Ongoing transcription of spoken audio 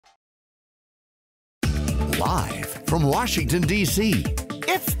Live from Washington, D.C.,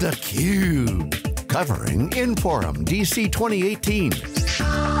 it's theCUBE, covering Inforum DC 2018.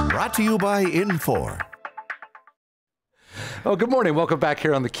 Brought to you by Infor. Well, good morning. Welcome back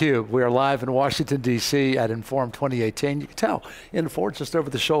here on theCUBE. We are live in Washington, D.C. at Inforum 2018. You can tell, Infor just over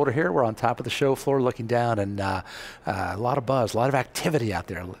the shoulder here. We're on top of the show floor looking down, and a lot of buzz, a lot of activity out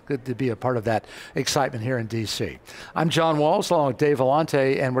there. Good to be a part of that excitement here in D.C. I'm John Walls, along with Dave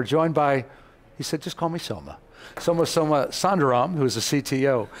Vellante, and we're joined by, he said, just call me Soma. Soma Somasundaram, who is the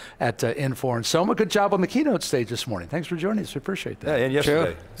CTO at Infor. And Soma, good job on the keynote stage this morning. Thanks for joining us, we appreciate that. Yeah, and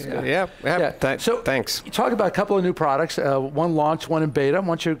yesterday. Sure. Yeah. So, thanks. You talked about a couple of new products, one launched, one in beta. Why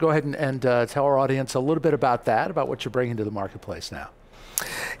don't you go ahead and tell our audience a little bit about that, about what you're bringing to the marketplace now.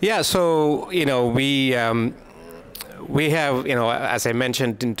 Yeah, so, we have, as I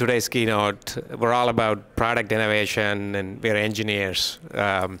mentioned in today's keynote, we're all about product innovation, and we're engineers.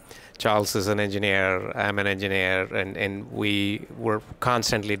 Charles is an engineer, I'm an engineer, and we're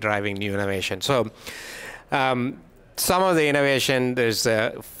constantly driving new innovation. So some of the innovation, there's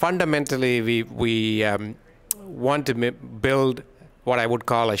fundamentally we want to build what I would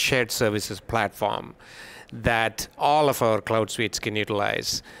call a shared services platform that all of our cloud suites can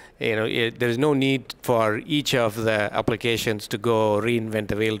utilize. There's no need for each of the applications to go reinvent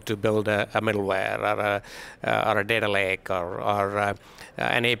the wheel to build a middleware or a data lake or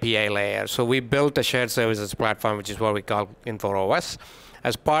an API layer. So we built a shared services platform, which is what we call Infor OS.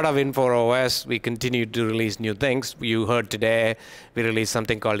 As part of Infor OS, we continue to release new things. You heard today, we released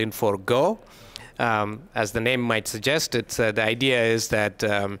something called Infor Go. As the name might suggest, it's the idea is that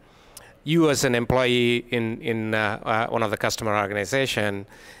you as an employee in one of the customer organization,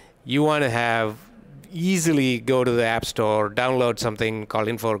 you want to have easily go to the App Store, download something called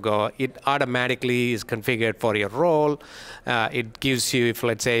Infor Go. It automatically is configured for your role. It gives you, if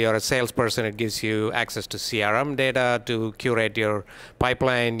let's say you're a salesperson, it gives you access to CRM data to curate your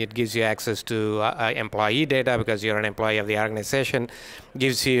pipeline. It gives you access to employee data because you're an employee of the organization. It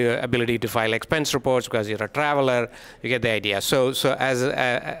gives you ability to file expense reports because you're a traveler. You get the idea. So as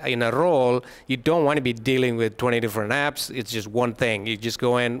in a role, you don't want to be dealing with 20 different apps. It's just one thing. You just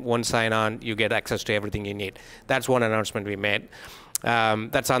go in, one sign on, you get access to everything you need. That's one announcement we made.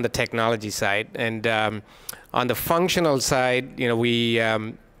 That's on the technology side. And on the functional side, we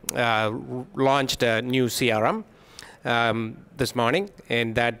launched a new CRM this morning.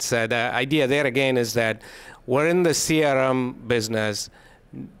 And that's the idea there again is that we're in the CRM business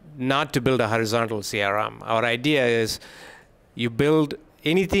not to build a horizontal CRM. Our idea is you build,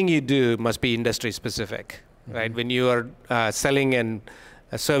 anything you do must be industry specific, right? When you are selling and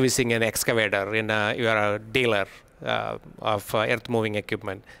servicing an excavator, you are a dealer of earth moving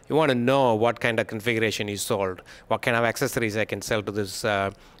equipment. You want to know what kind of configuration is sold, what kind of accessories I can sell to this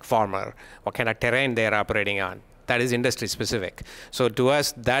farmer, what kind of terrain they're operating on. That is industry specific. So to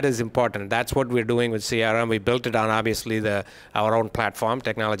us, that is important. That's what we're doing with CRM. We built it on obviously our own platform,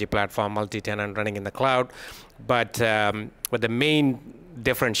 technology platform, multi-tenant running in the cloud. But the main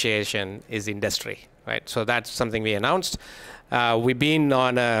differentiation is industry, right? So that's something we announced. We've been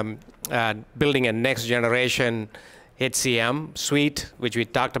on building a next generation HCM suite, which we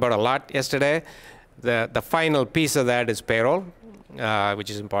talked about a lot yesterday. The final piece of that is payroll, which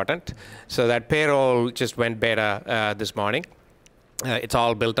is important. So that payroll just went beta this morning. It's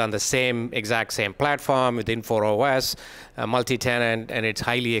all built on the exact same platform with Infor OS, multi-tenant, and it's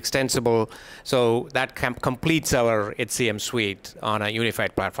highly extensible. So that completes our HCM suite on a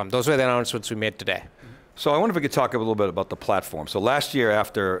unified platform. Those were the announcements we made today. So I wonder if we could talk a little bit about the platform. So last year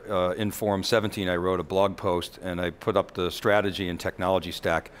after Inforum 17, I wrote a blog post and I put up the strategy and technology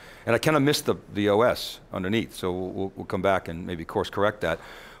stack, and I kind of missed the OS underneath. So we'll come back and maybe course correct that.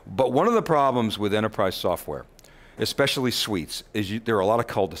 But one of the problems with enterprise software, especially suites, is there are a lot of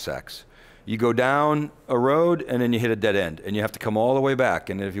cul-de-sacs. You go down a road and then you hit a dead end and you have to come all the way back.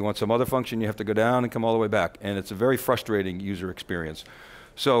 And if you want some other function, you have to go down and come all the way back. And it's a very frustrating user experience.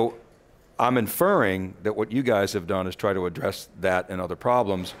 So I'm inferring that what you guys have done is try to address that and other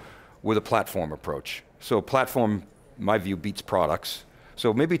problems with a platform approach. So platform, in my view, beats products.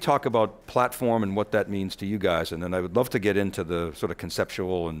 So maybe talk about platform and what that means to you guys, and then I would love to get into the sort of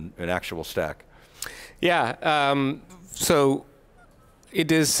conceptual and actual stack. Yeah, so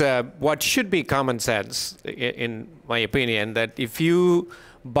it is what should be common sense, in my opinion, that if you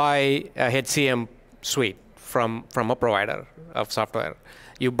buy a HCM suite from a provider of software,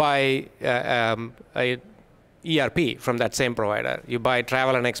 you buy a ERP from that same provider, you buy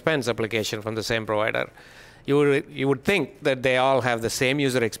travel and expense application from the same provider, you would think that they all have the same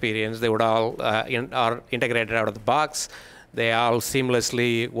user experience, they would all are integrated out of the box, they all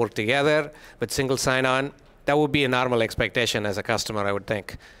seamlessly work together with single sign-on. That would be a normal expectation as a customer, I would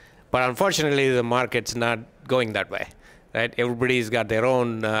think. But unfortunately, the market's not going that way. Right? Everybody's got their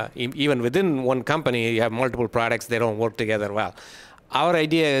own, even within one company, you have multiple products, they don't work together well. Our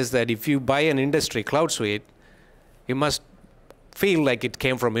idea is that if you buy an industry cloud suite, you must feel like it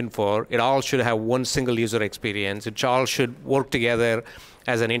came from Infor. It all should have one single user experience. It all should work together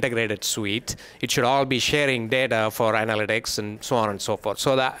as an integrated suite. It should all be sharing data for analytics and so on and so forth.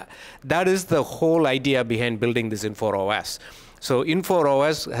 So that is the whole idea behind building this Infor OS. So Infor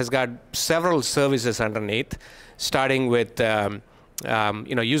OS has got several services underneath, starting with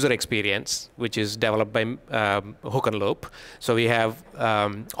user experience, which is developed by Hook and Loop. So we have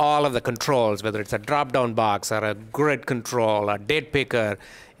all of the controls, whether it's a drop-down box or a grid control or date picker,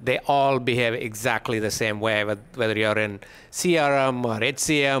 they all behave exactly the same way, whether you're in CRM or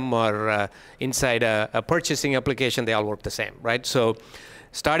HCM or inside a purchasing application, they all work the same, right? So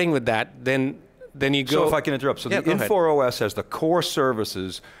starting with that, then you go. So if I can interrupt, so the Infor OS has the core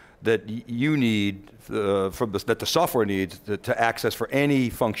services that you need, that the software needs to access for any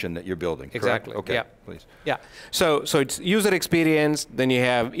function that you're building. Exactly. Correct? Okay, yeah. Please. Yeah. So it's user experience. Then you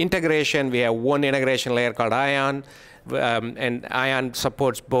have integration. We have one integration layer called Ion, and Ion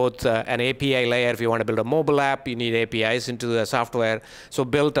supports both an API layer. If you want to build a mobile app, you need APIs into the software. So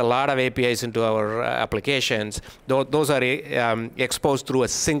built a lot of APIs into our applications. Those are exposed through a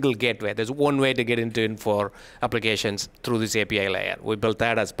single gateway. There's one way to get into Infor applications through this API layer. We built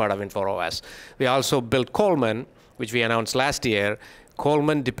that as part of Infor OS. We also built Coleman, which we announced last year.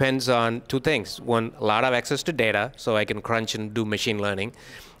 Coleman depends on two things. One, a lot of access to data, so I can crunch and do machine learning,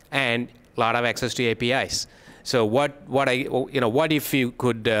 and a lot of access to APIs. So what if you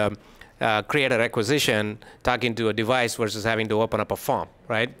could create a requisition talking to a device versus having to open up a form,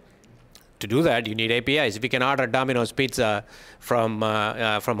 right? To do that, you need APIs. If you can order Domino's pizza from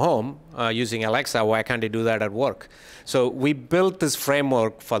home using Alexa, why can't you do that at work? So we built this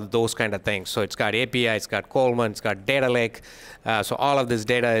framework for those kind of things. So it's got API, it's got Coleman, it's got data lake. So all of this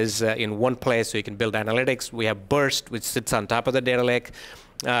data is in one place, so you can build analytics. We have Burst, which sits on top of the data lake.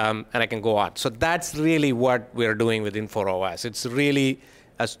 And I can go on. So that's really what we're doing with Infor OS. It's really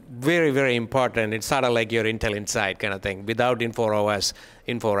very, very important. It's sort of like your Intel Inside kind of thing. Without Infor OS,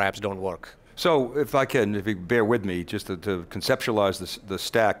 Infor apps don't work. So if you bear with me, just to conceptualize the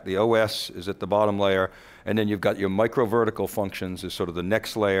stack, the OS is at the bottom layer, and then you've got your micro-vertical functions is sort of the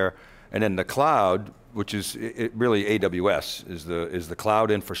next layer, and then the cloud, which is really AWS, is the cloud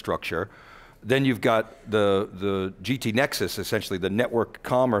infrastructure. Then you've got the GT Nexus, essentially the network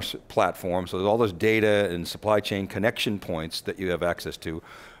commerce platform, so there's all those data and supply chain connection points that you have access to.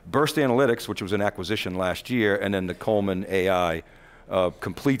 Burst Analytics, which was an acquisition last year, and then the Coleman AI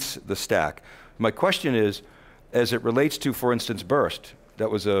completes the stack. My question is, as it relates to, for instance, Burst,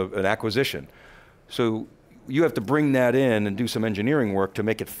 that was an acquisition. So you have to bring that in and do some engineering work to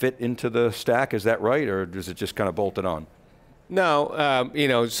make it fit into the stack, is that right? Or does it just kind of bolt it on? No,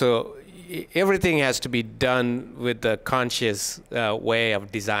 so everything has to be done with a conscious way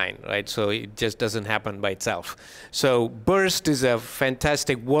of design, right? So it just doesn't happen by itself. So Burst is a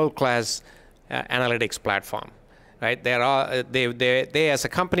fantastic world-class analytics platform, right? They as a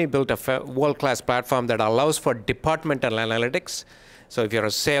company built a world-class platform that allows for departmental analytics. So if you're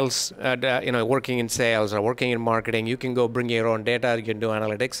a sales, working in sales or working in marketing, you can go bring your own data, you can do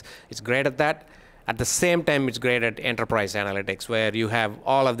analytics. It's great at that. At the same time, it's great at enterprise analytics, where you have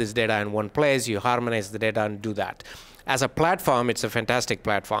all of this data in one place, you harmonize the data and do that. As a platform, it's a fantastic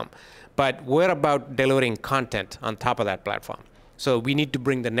platform. But we're about delivering content on top of that platform. So we need to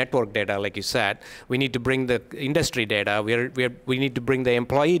bring the network data, like you said. We need to bring the industry data. We need to bring the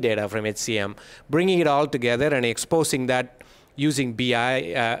employee data from HCM, bringing it all together and exposing that using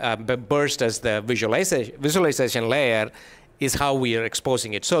BI, Burst as the visualization layer is how we are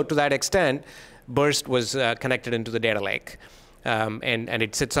exposing it. So to that extent, Burst was connected into the data lake, and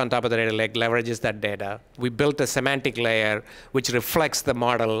it sits on top of the data lake, leverages that data. We built a semantic layer which reflects the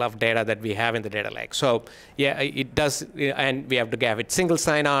model of data that we have in the data lake. So yeah, it does, and we have to have it single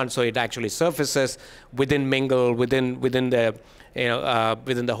sign-on, so it actually surfaces within Mingle, within the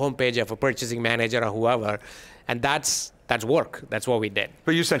homepage of a purchasing manager or whoever, and that's work. That's what we did.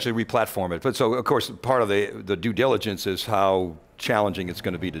 But you essentially re-platform it. But so of course part of the due diligence is how challenging it's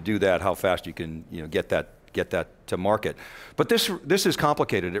going to be to do that, how fast you can get that to market. But this is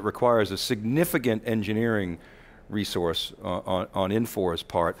complicated. It requires a significant engineering resource on Infor's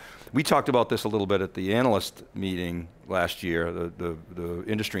part. We talked about this a little bit at the analyst meeting last year, the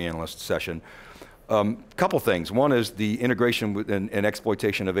industry analyst session. Couple things. One is the integration and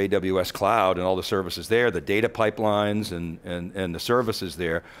exploitation of AWS Cloud and all the services there, the data pipelines and the services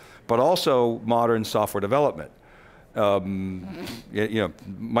there. but also modern software development.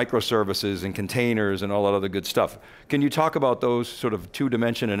 Microservices and containers and all that other good stuff. Can you talk about those sort of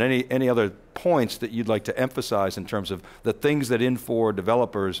two-dimension and any other points that you'd like to emphasize in terms of the things that Infor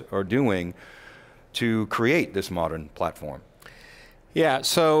developers are doing to create this modern platform? Yeah,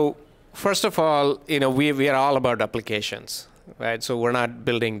 so first of all, we are all about applications, right? So we're not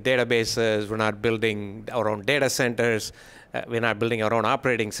building databases, we're not building our own data centers, we're not building our own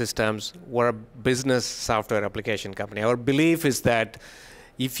operating systems. We're a business software application company. Our belief is that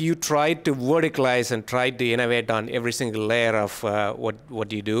if you try to verticalize and try to innovate on every single layer of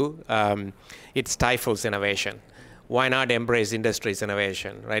what you do, it stifles innovation. Why not embrace industry's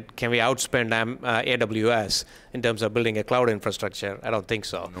innovation, right? Can we outspend AWS in terms of building a cloud infrastructure? I don't think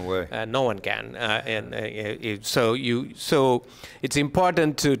so. No way. No one can. So it's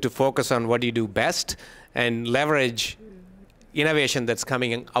important to focus on what you do best and leverage innovation that's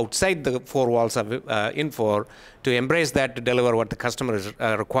coming outside the four walls of Infor to embrace that to deliver what the customers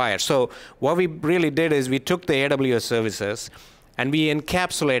require. So what we really did is we took the AWS services and we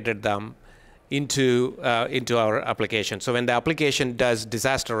encapsulated them into our application. So when the application does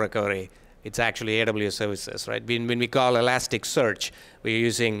disaster recovery, it's actually AWS services, right? When we call Elasticsearch, we're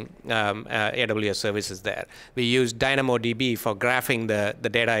using AWS services there. We use DynamoDB for graphing the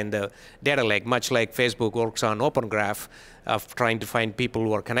data in the data lake, much like Facebook works on Open Graph of trying to find people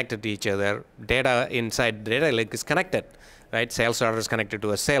who are connected to each other. Data inside the data lake is connected, right? Sales order is connected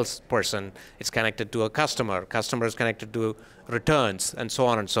to a salesperson. It's connected to a customer. Customer is connected to returns, and so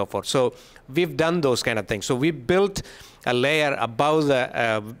on and so forth. So we've done those kind of things. So we built a layer above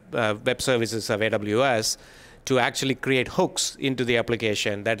the web services of AWS to actually create hooks into the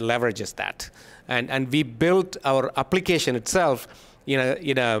application that leverages that. And we built our application itself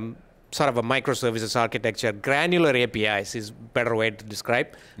in a sort of a microservices architecture. Granular APIs is a better way to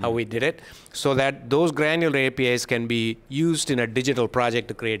describe how we did it, so that those granular APIs can be used in a digital project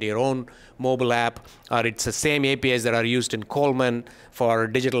to create your own mobile app, or it's the same APIs that are used in Coleman for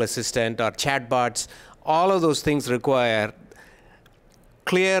digital assistant or chatbots. All of those things require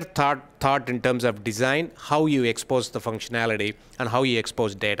clear thought in terms of design, how you expose the functionality, and how you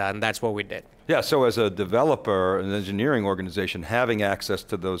expose data, and that's what we did. Yeah, so as a developer, an engineering organization, having access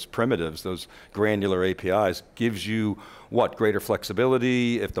to those primitives, those granular APIs, gives you what? Greater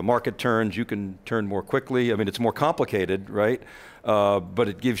flexibility. If the market turns, you can turn more quickly. I mean, it's more complicated, right? But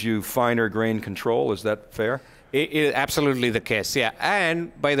it gives you finer grain control. Is that fair? It is absolutely the case, yeah.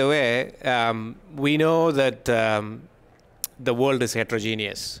 And by the way, we know that the world is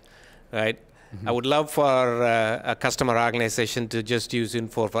heterogeneous, right? Mm-hmm. I would love for a customer organization to just use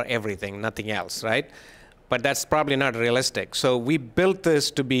Infor for everything, nothing else, right? But that's probably not realistic. So we built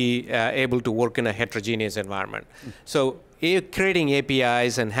this to be able to work in a heterogeneous environment. Mm-hmm. So creating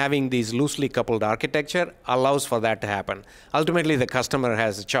APIs and having these loosely coupled architecture allows for that to happen. Ultimately, the customer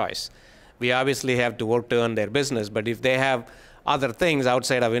has a choice. We obviously have to work to earn their business, but if they have other things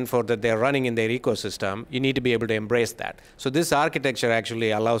outside of Infor that they're running in their ecosystem, you need to be able to embrace that. So this architecture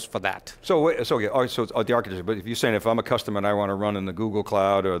actually allows for that. So it's the architecture, but if you're saying if I'm a customer and I want to run in the Google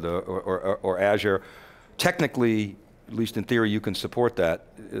Cloud or Azure, technically, at least in theory, you can support that,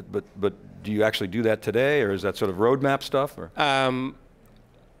 but do you actually do that today, or is that sort of roadmap stuff? Or?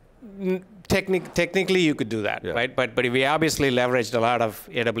 Technically, you could do that, yeah. Right? But we obviously leveraged a lot of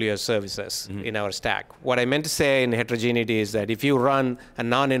AWS services in our stack. What I meant to say in heterogeneity is that if you run a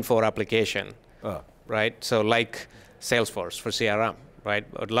non-Infor application, right? So like Salesforce for CRM, right?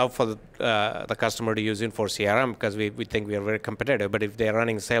 I'd love for the customer to use Infor CRM because we think we are very competitive. But if they're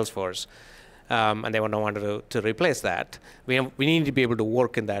running Salesforce and they don't want to replace that, we need to be able to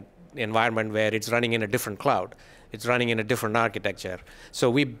work in that environment where it's running in a different cloud. It's running in a different architecture. So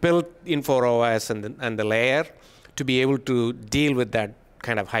we built Infor OS and the layer to be able to deal with that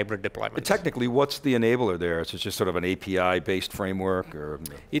kind of hybrid deployment. But technically, what's the enabler there? Is it just sort of an API-based framework? Or?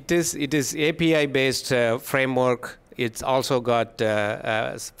 It is API-based framework. It's also got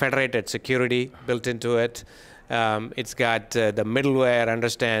federated security built into it. It's got the middleware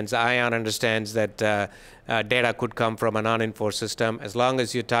ION understands that data could come from a non-Infor system. As long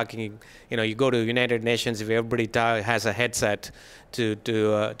as you're talking, you go to United Nations, if everybody has a headset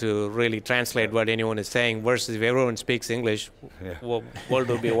to really translate what anyone is saying, versus if everyone speaks English, well, world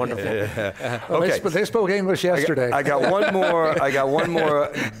will be wonderful. Okay. They spoke English yesterday. I got one more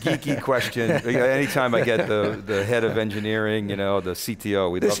geeky question. Anytime I get the head of engineering, the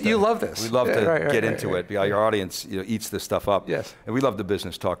CTO, you love this. We love to get into it. Your audience eats this stuff up. Yes. And we love the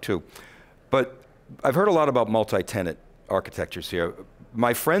business talk too. But I've heard a lot about multi-tenant architectures here.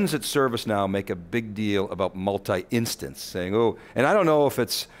 My friends at ServiceNow make a big deal about multi-instance, saying, and I don't know if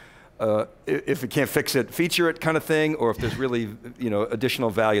it's if it can't fix it, feature it kind of thing, or if there's really additional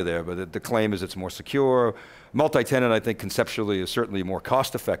value there. But the claim is it's more secure. Multi-tenant, I think conceptually is certainly more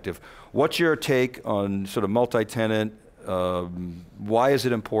cost effective. What's your take on sort of multi-tenant? Why is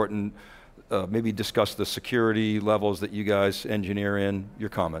it important? Maybe discuss the security levels that you guys engineer in, your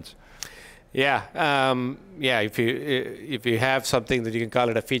comments. Yeah, yeah. If you have something that you can call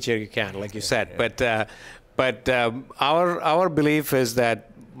it a feature, you can, like you said. Yeah. But our belief is that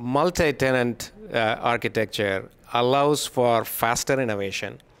multi-tenant architecture allows for faster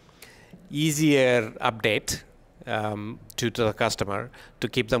innovation, easier update to the customer to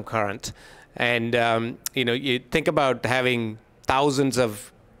keep them current, and you think about having thousands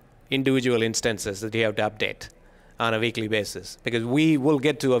of individual instances that you have to update on a weekly basis, because we will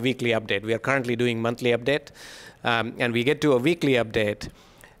get to a weekly update. We are currently doing monthly update, and we get to a weekly update.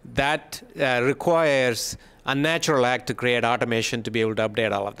 That requires a natural act to create automation to be able to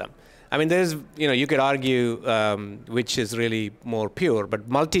update all of them. I mean, there's, you could argue which is really more pure, but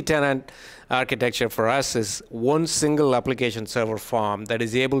multi-tenant architecture for us is one single application server farm that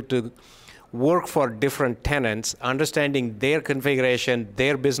is able to work for different tenants, understanding their configuration,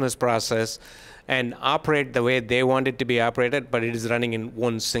 their business process, and operate the way they want it to be operated, but it is running in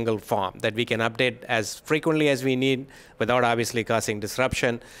one single farm that we can update as frequently as we need without obviously causing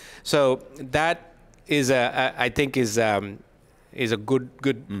disruption. So that is I think is a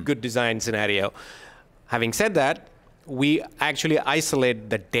good design scenario. Having said that, we actually isolate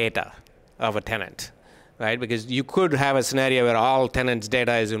the data of a tenant, right? Because you could have a scenario where all tenants'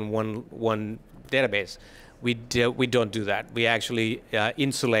 data is in one database. We don't do that. We actually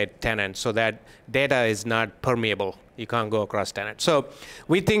insulate tenants so that data is not permeable. You can't go across tenants. So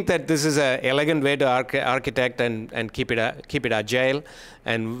we think that this is an elegant way to architect and keep it agile,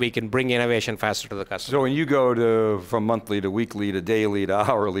 and we can bring innovation faster to the customer. So when you go from monthly to weekly to daily to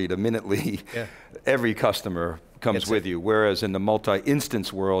hourly to minutely, yeah, every customer comes with you, whereas in the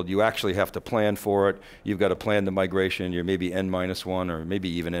multi-instance world, you actually have to plan for it. You've got to plan the migration. You're maybe N-1 or maybe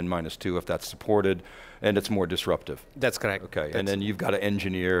even N-2 if that's supported, and it's more disruptive. That's correct. Okay, and then you've got to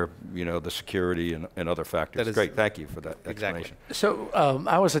engineer, the security and other factors. That's great. Thank you for that explanation. So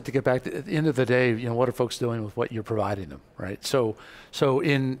I always like to get back to, at the end of the day, what are folks doing with what you're providing them, right? So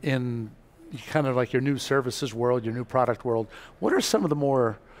in kind of like your new services world, your new product world, what are some of the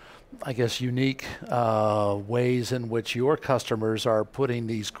more, I guess, unique ways in which your customers are putting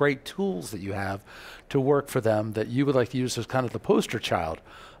these great tools that you have to work for them that you would like to use as kind of the poster child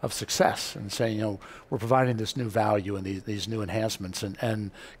of success, and saying, we're providing this new value and these new enhancements,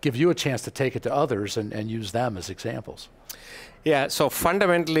 and give you a chance to take it to others and use them as examples? Yeah, so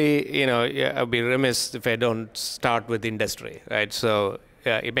fundamentally, I'd be remiss if I don't start with industry, right? So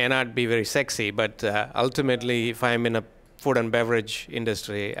it may not be very sexy, but ultimately, if I'm in a food and beverage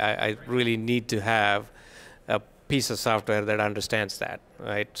industry, I really need to have a piece of software that understands that,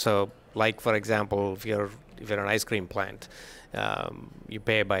 right? So, like for example, if you're an ice cream plant, you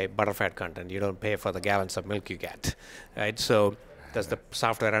pay by butterfat content. You don't pay for the gallons of milk you get, right? So, does the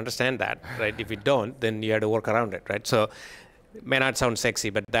software understand that, right? If you don't, then you have to work around it, right? So, it may not sound sexy,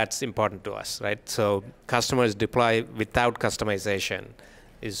 but that's important to us, right? So, customers deploy without customization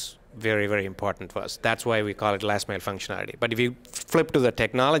is very, very important for us. That's why we call it last mile functionality. But if you flip to the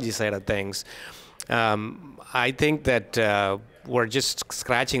technology side of things, I think that we're just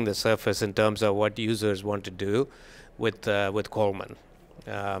scratching the surface in terms of what users want to do with Coleman.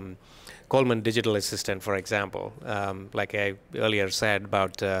 Coleman Digital Assistant, for example, like I earlier said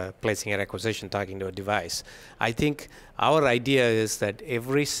about placing a requisition, talking to a device. I think our idea is that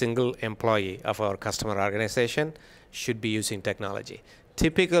every single employee of our customer organization should be using technology.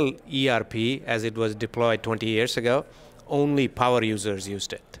 Typical ERP, as it was deployed 20 years ago, only power users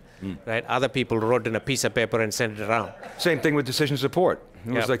used it, right? Other people wrote in a piece of paper and sent it around. Same thing with decision support.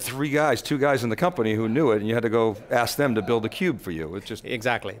 It was like two guys in the company who knew it, and you had to go ask them to build a cube for you. It just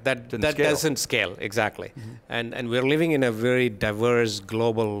exactly. That doesn't scale, exactly. And we're living in a very diverse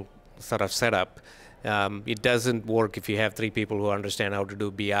global sort of setup. It doesn't work if you have 3 people who understand how to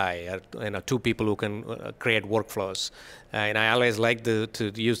do BI, or 2 people who can create workflows. And I always like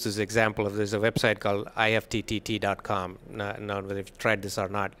to use this example of, there's a website called ifttt.com. Now, whether you've tried this or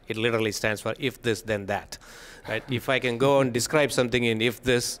not, it literally stands for if this, then that. Right? If I can go and describe something in if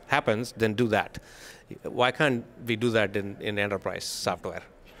this happens, then do that. Why can't we do that in enterprise software?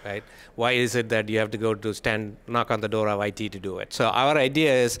 Right? Why is it that you have to go to knock on the door of IT to do it? So our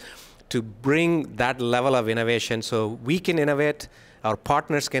idea is to bring that level of innovation so we can innovate, our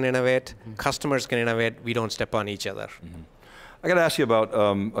partners can innovate, customers can innovate, we don't step on each other. I got to ask you about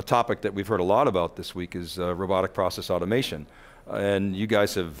a topic that we've heard a lot about this week is robotic process automation. and you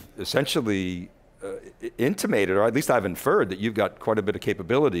guys have essentially intimated, or at least I've inferred, that you've got quite a bit of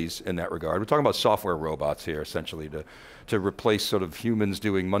capabilities in that regard. We're talking about software robots here, essentially, to replace sort of humans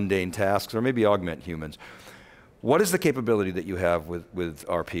doing mundane tasks, or maybe augment humans. What is the capability that you have with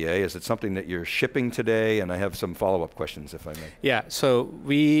RPA? Is it something that you're shipping today? And I have some follow-up questions, if I may. Yeah, so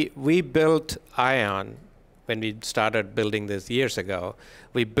we built Ion when we started building this years ago.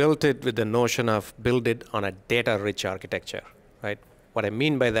 We built it with the notion of build it on a data-rich architecture, right? What I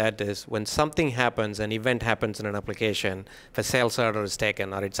mean by that is when something happens, an event happens in an application, if a sales order is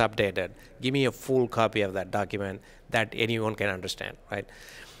taken or it's updated, give me a full copy of that document that anyone can understand, right?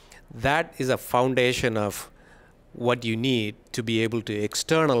 That is a foundation of what you need to be able to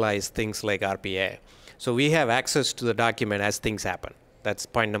externalize things like RPA. So we have access to the document as things happen. That's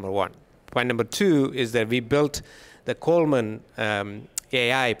point number one. Point number two is that we built the Coleman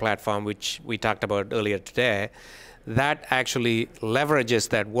AI platform, which we talked about earlier today, that actually leverages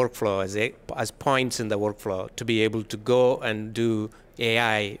that workflow as points in the workflow to be able to go and do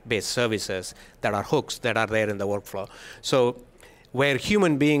AI-based services that are hooks that are there in the workflow. So where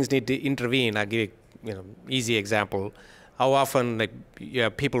human beings need to intervene, I'll give you easy example. How often, like, you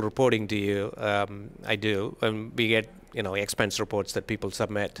have people reporting to you? I do, and we get expense reports that people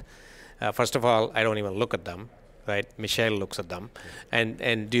submit. First of all, I don't even look at them. Right, Michelle looks at them,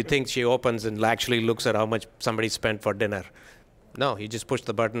 and do you think she opens and actually looks at how much somebody spent for dinner? No, you just push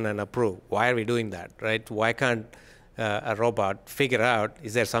the button and approve. Why are we doing that, right? Why can't a robot figure out,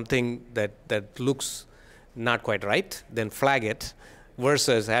 is there something that looks not quite right, then flag it,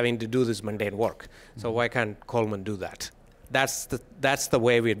 versus having to do this mundane work? So why can't Coleman do that? That's the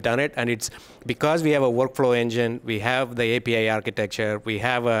way we've done it, and it's because we have a workflow engine, we have the API architecture, we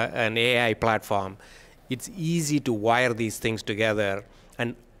have an AI platform. It's easy to wire these things together,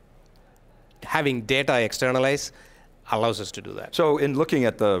 and having data externalized allows us to do that. So in looking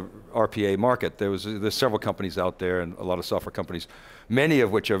at the RPA market, there's several companies out there, and a lot of software companies, many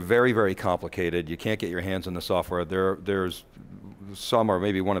of which are very, very complicated. You can't get your hands on the software. There's some, or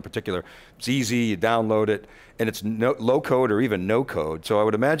maybe one in particular, it's easy, you download it, and it's low code or even no code. So I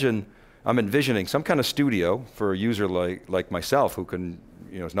would imagine, I'm envisioning some kind of studio for a user like myself who can,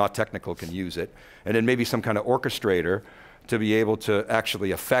 is not technical, can use it, and then maybe some kind of orchestrator to be able to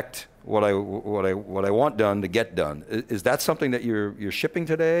actually affect what I want done to get done. Is that something that you're shipping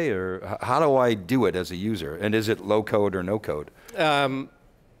today, or how do I do it as a user? And is it low code or no code? As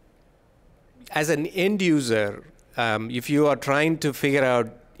an end user, if you are trying to figure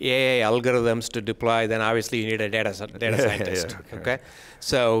out AI algorithms to deploy, then obviously you need a data scientist. Okay,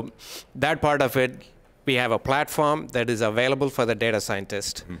 so that part of it, we have a platform that is available for the data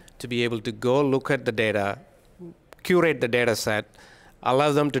scientist to be able to go look at the data, curate the data set,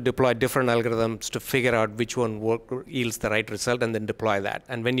 allow them to deploy different algorithms to figure out which one yields the right result, and then deploy that.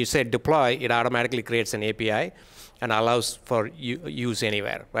 And when you say deploy, it automatically creates an API and allows for use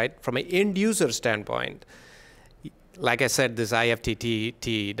anywhere, right? From an end user standpoint, like I said, this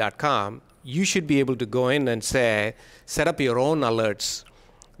IFTTT.com, you should be able to go in and say, set up your own alerts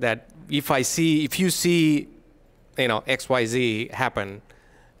that if you see, XYZ happen,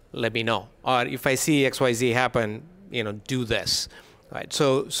 let me know. Or if I see XYZ happen, do this, right?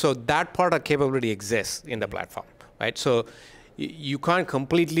 So that part of capability exists in the platform, right? So you can't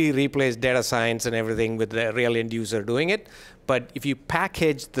completely replace data science and everything with the real end user doing it, but if you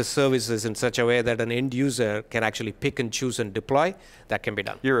package the services in such a way that an end user can actually pick and choose and deploy, that can be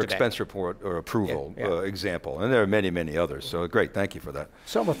done. Your expense report or approval example, and there are many, many others, so great, thank you for that.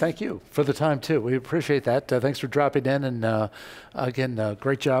 Soma, thank you for the time too. We appreciate that. Thanks for dropping in, and again,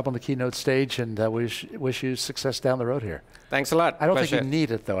 great job on the keynote stage, and wish you success down the road here. Thanks a lot. I don't think you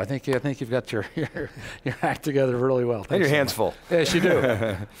need it though. I think you've got your act together really well. Thanks, and your hands full. Yes, you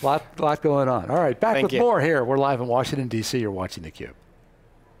do. lot going on. All right, back with more here. We're live in Washington, D.C. You're watching theCUBE.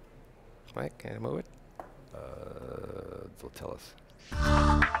 Right, can I move it? They'll tell us.